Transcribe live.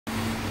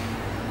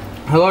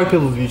Hello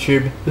people of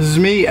YouTube, this is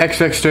me,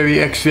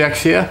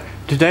 XVX here.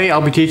 Today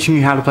I'll be teaching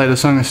you how to play the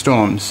Song of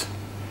Storms.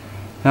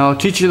 Now I'll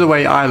teach you the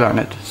way I learn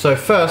it. So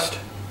first,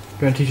 I'm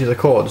going to teach you the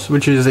chords,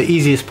 which is the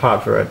easiest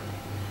part for it.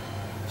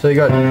 So you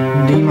got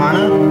D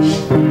minor,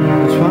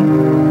 this one,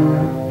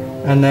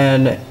 and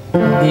then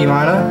E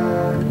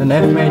minor, then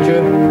F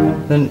major,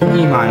 then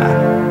E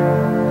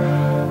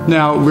minor.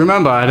 Now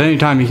remember, at any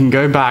time you can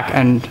go back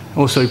and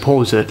also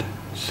pause it,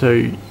 so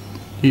you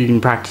can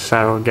practice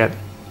that or get,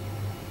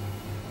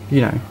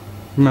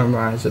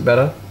 memorize it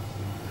better.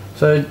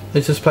 So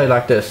let's just play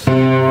like this.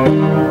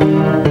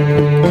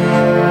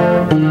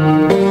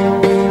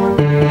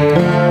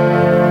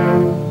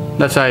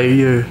 That's how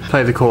you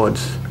play the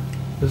chords.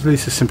 At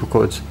least the simple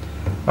chords.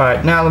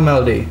 Alright, now the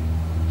melody.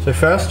 So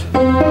first, it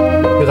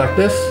goes like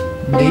this.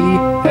 D,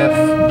 F,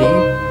 D.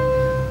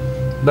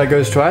 That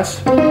goes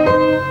twice.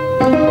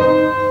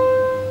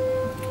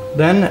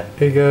 Then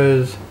it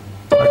goes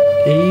like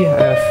E,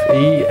 F,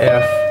 E,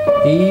 F,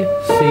 E,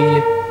 C,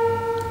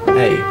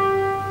 A.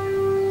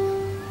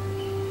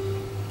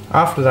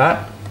 After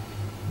that,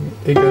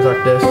 it goes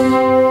like this.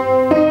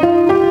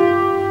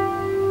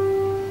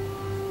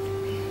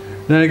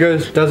 Then it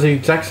does the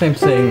exact same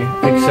thing,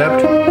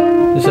 except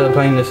instead of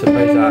playing this, it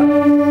plays that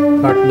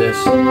like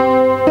this.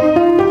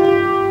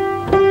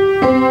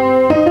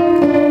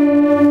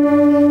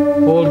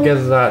 All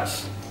together,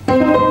 that's.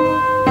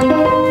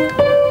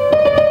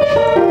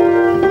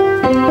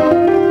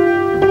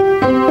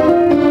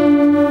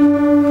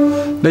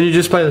 Then you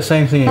just play the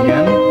same thing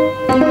again.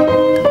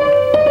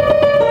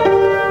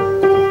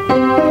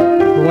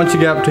 But once you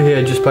get up to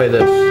here, just play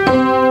this.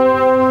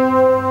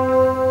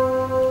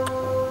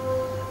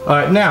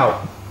 Alright,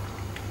 now,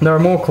 there are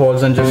more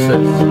chords than just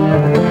this.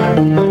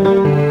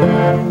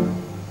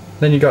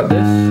 Then you got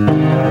this.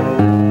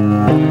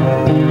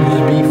 This is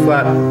B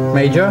flat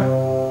major.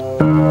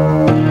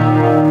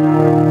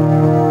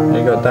 And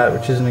you got that,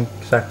 which isn't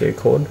exactly a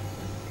chord.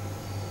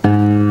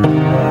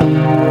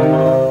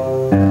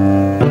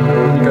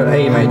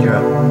 A major.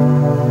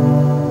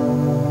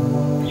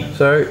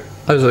 So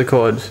those are the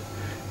chords,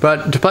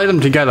 but to play them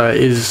together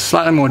is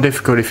slightly more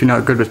difficult if you're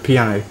not good with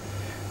piano.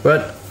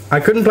 But I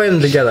couldn't play them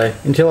together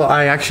until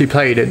I actually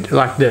played it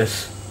like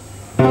this.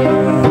 And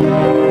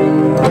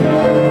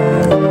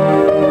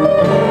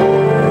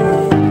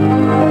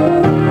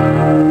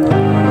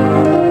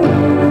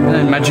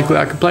then magically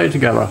I could play it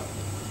together.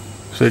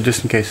 So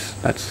just in case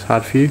that's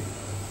hard for you.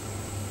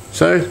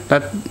 So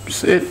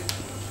that's it.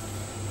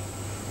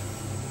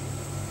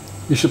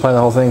 You should play the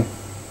whole thing.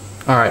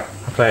 Alright,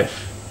 I'll play it.